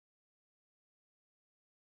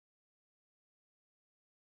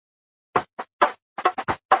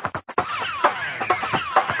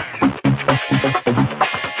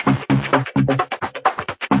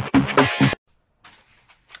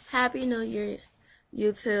Happy New Year,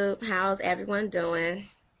 YouTube. How's everyone doing?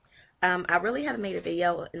 I really haven't made a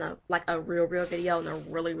video in a real video in a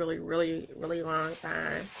really long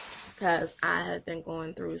time because I have been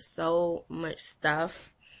going through so much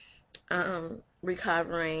stuff,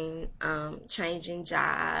 recovering, changing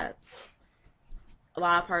jobs, a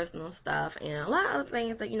lot of personal stuff, and a lot of other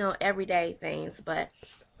things that, everyday things. But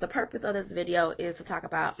the purpose of this video is to talk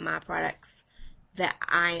about my products that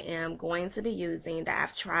I am going to be using, that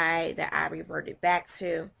I've tried, that I reverted back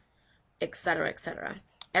to, etc., etc.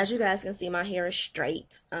 As you guys can see, my hair is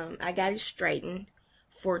straight. I got it straightened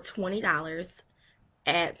for $20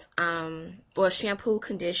 at shampoo,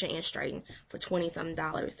 condition, and straighten for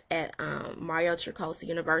 $20-something at Mario Tricosi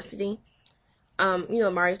University.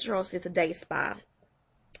 Mario Tricosi is a day spa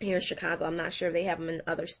here in Chicago. I'm not sure if they have them in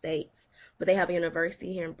other states, but they have a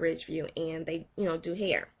university here in Bridgeview, and they do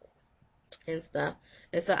hair and stuff.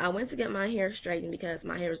 And so I went to get my hair straightened because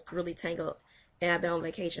my hair is really tangled, and I've been on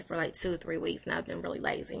vacation for like 2-3 weeks, and I've been really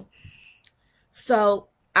lazy. So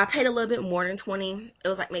I paid a little bit more than 20. It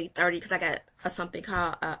was like maybe 30 because I got something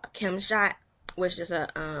called a Chem Shot, which is a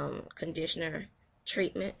conditioner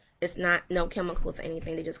treatment. It's not no chemicals or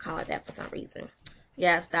anything. They just call it that for some reason.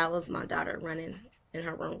 Yes, that was my daughter running in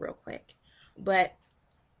her room real quick. But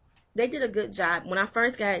they did a good job. When I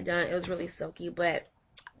first got it done, it was really silky, but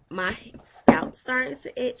my scalp started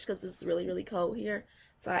to itch because it's really cold here.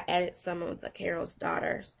 So I added some of the Carol's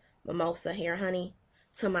Daughter's Mimosa Hair Honey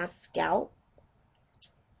to my scalp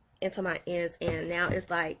and to my ends, and now it's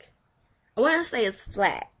like, I want to say it's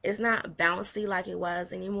flat. It's not bouncy like it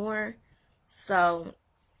was anymore. So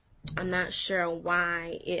I'm not sure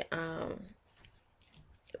why it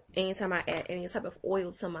anytime I add any type of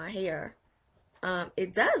oil to my hair,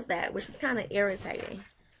 it does that, which is kind of irritating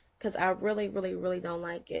because I really don't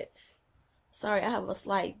like it. Sorry, I have a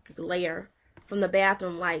slight glare from the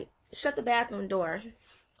bathroom light. Shut the bathroom door.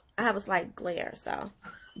 I have a slight glare, so.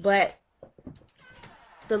 But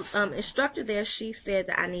the instructor there, she said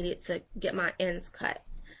that I needed to get my ends cut,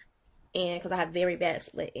 and because I have very bad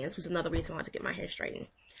split ends, which is another reason why I had to get my hair straightened.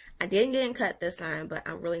 I didn't get it cut this time, but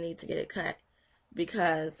I really need to get it cut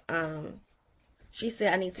because she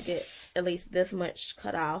said I need to get at least this much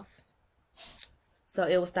cut off, so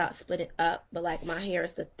it will stop splitting up. But like my hair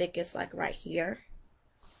is the thickest, like right here,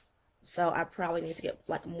 so I probably need to get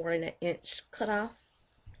like more than an inch cut off.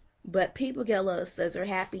 But people get a little scissor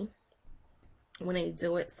happy when they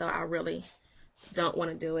do it, so I really don't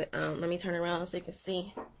want to do it. Let me turn around so you can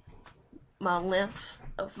see my length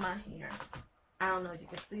of my hair. I don't know if you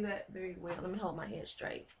can see that very well. Let me hold my head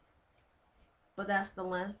straight. But that's the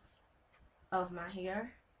length of my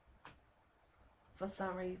hair. For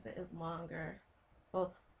some reason, it's longer.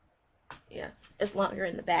 Well, yeah, it's longer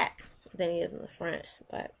in the back than it is in the front,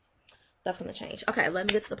 but that's going to change. Okay, let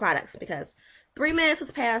me get to the products because 3 minutes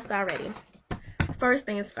has passed already. First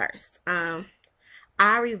things first.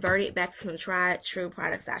 I reverted back to some tried true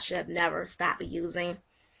products I should have never stopped using.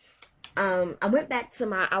 I went back to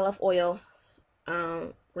my olive oil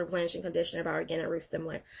replenishing conditioner by Organic Root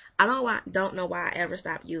Stimulant. I don't know why I ever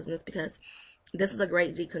stopped using this because this is a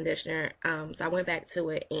great deep conditioner. So I went back to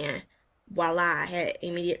it, and voila, I had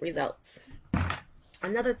immediate results.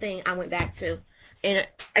 Another thing I went back to, and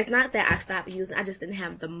it's not that I stopped using, I just didn't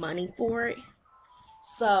have the money for it.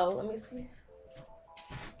 So let me see.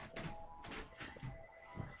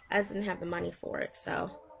 I just didn't have the money for it. So,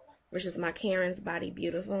 which is my Karen's Body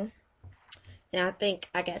Beautiful. And I think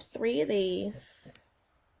I got 3 of these.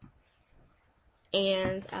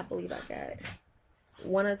 And I believe I got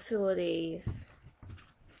 1 or 2 of these.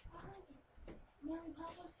 Mom,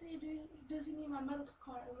 Papa said, does he need my medical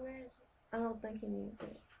card? Where is it? I don't think he needs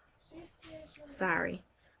it. She Sorry.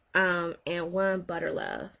 And 1 Butter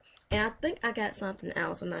Love. And I think I got something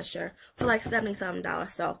else, I'm not sure, for like $70-something.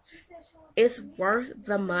 So it's worth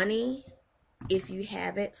the money if you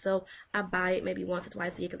have it. So I buy it maybe once or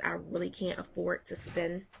twice a year because I really can't afford to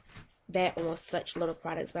spend that on such little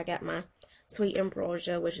products. But I got my Sweet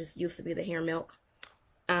Ambrosia, which used to be the hair milk.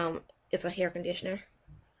 It's a hair conditioner,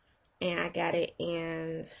 and I got it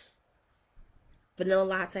in vanilla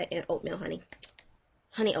latte and oatmeal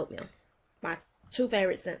honey oatmeal, my 2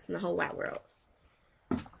 favorite scents in the whole wide world.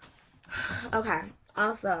 Okay,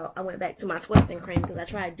 also I went back to my twisting cream because I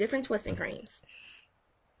tried different twisting creams.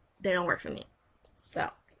 They don't work for me. So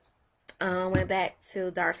I went back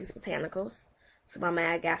to Darcy's Botanicals, to my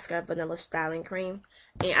Madagascar vanilla styling cream,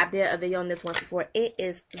 and I did a video on this once before. It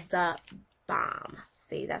is the bomb.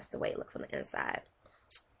 See, that's the way it looks on the inside,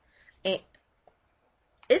 and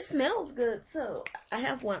it smells good too. I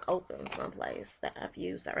have one open someplace that I've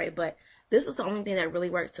used already, but this is the only thing that really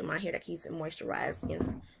works to my hair that keeps it moisturized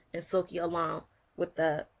and silky along with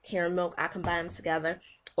the hair and milk. I combine them together,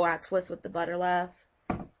 or I twist with the butter love.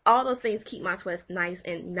 All those things keep my twist nice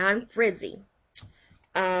and non-frizzy.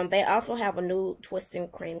 They also have a new twisting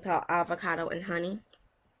cream called avocado and honey.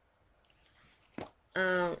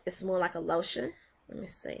 It's more like a lotion. Let me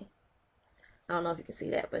see. I don't know if you can see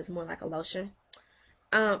that, but it's more like a lotion.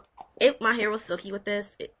 My hair was silky with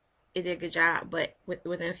this. It did a good job, but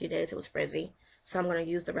within a few days it was frizzy. So I'm going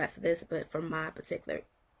to use the rest of this, but for my particular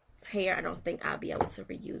hair, I don't think I'll be able to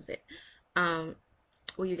reuse it.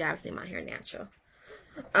 Well, you guys see my hair natural.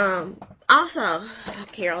 Also,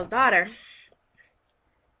 Carol's daughter,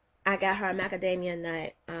 I got her a macadamia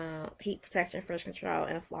nut heat protection, fresh control,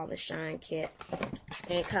 and flawless shine kit.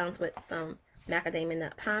 And it comes with some macadamia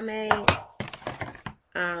nut pomade,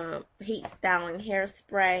 heat styling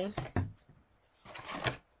hairspray,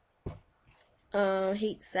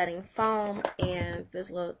 heat setting foam, and this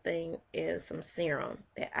little thing is some serum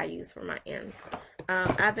that I use for my ends.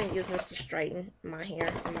 I've been using this to straighten my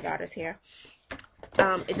hair and my daughter's hair.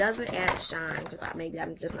 It doesn't add shine because maybe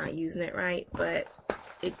I'm just not using it right, but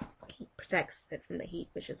it protects it from the heat,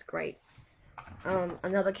 which is great.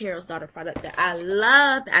 Another Carol's daughter product that I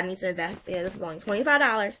love that I need to invest in. This is only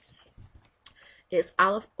 $25. It's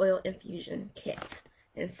olive oil infusion kit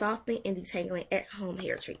and softening and detangling at home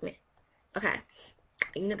hair treatment. Okay,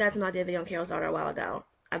 you guys know I did a video on Carol's daughter a while ago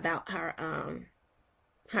about her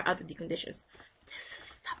other deconditioners. This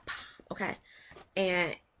is the bomb. Okay,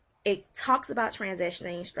 and it talks about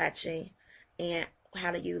transitioning, stretching, and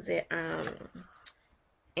how to use it,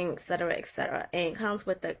 etc., etc. And it comes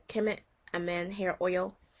with the Kemet Amen hair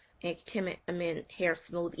oil and Kemet Amen hair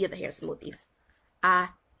smoothie, the hair smoothies. I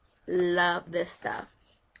love this stuff.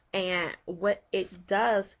 And what it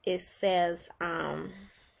does, it says,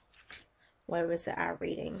 what was it I'm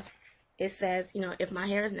reading? It says, if my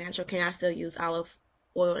hair is natural, can I still use olive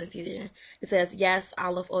oil infusion? It says, yes,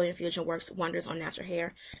 olive oil infusion works wonders on natural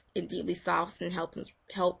hair. It deeply softens and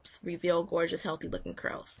helps reveal gorgeous, healthy looking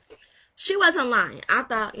curls. She wasn't lying. I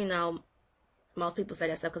thought, most people say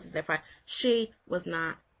that stuff because it's their pride. She was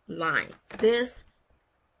not lying. This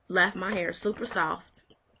left my hair super soft,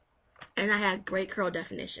 and I had great curl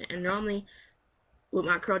definition. And normally, with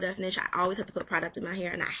my curl definition, I always have to put product in my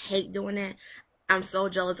hair, and I hate doing that. I'm so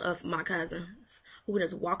jealous of my cousins who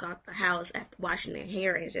just walk out the house after washing their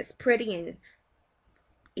hair and it's just pretty and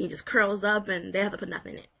it just curls up and they have to put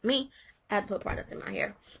nothing in it. Me, I had to put product in my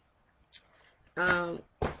hair.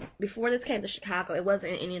 Before this came to Chicago, it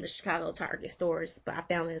wasn't in any of the Chicago Target stores, but I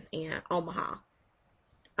found this in Omaha.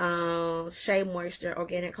 Shea Moisture,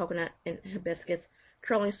 organic coconut and hibiscus,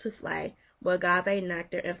 curling souffle with agave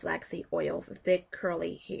nectar and flaxseed oil for thick,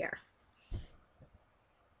 curly hair.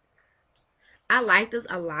 I like this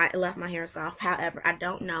a lot. It left my hair soft. However, I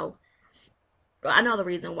don't know. Well, I know the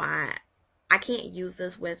reason why. I can't use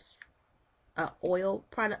this with an oil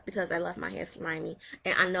product because I left my hair slimy.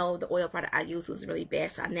 And I know the oil product I used was really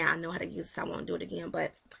bad. So now I know how to use it. So I won't do it again.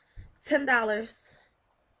 But $10.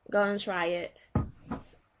 Go and try it.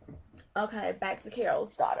 Okay, back to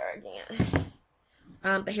Carol's daughter again.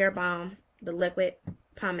 The hair balm, the liquid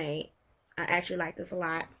pomade. I actually like this a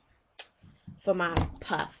lot for my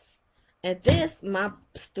puffs. And this, but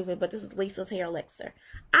this is Lisa's hair elixir.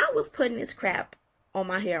 I was putting this crap on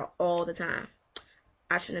my hair all the time.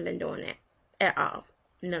 I shouldn't have been doing that at all.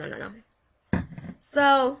 No.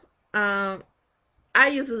 So, I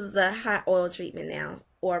use this as a hot oil treatment now,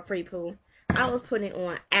 or a pre-poo. I was putting it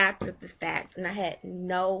on after the fact, and I had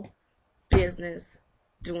no business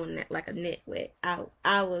doing that like a nitwit.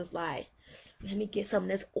 I was like, let me get some of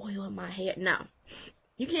this oil in my hair. No,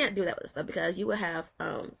 you can't do that with stuff because you will have,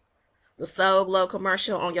 the So Glow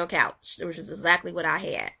commercial on your couch, which is exactly what I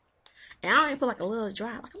had. And I don't even put like a little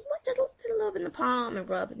dry, like just a little bit in the palm and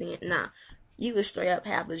rub it in. Nah, you would straight up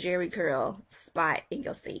have the Jerry curl spot in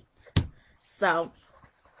your seats. So,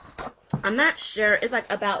 I'm not sure. It's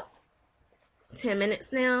like about 10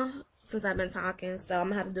 minutes now since I've been talking. So, I'm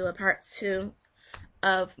going to have to do a part 2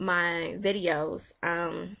 of my videos.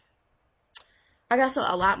 I got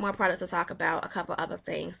a lot more products to talk about, a couple other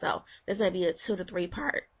things. So, this may be a 2 to 3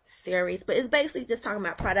 part series, but it's basically just talking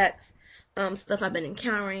about products, stuff I've been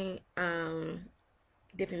encountering,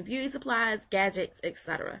 different beauty supplies, gadgets,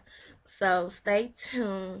 etc. So stay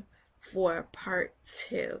tuned for part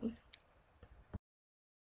 2.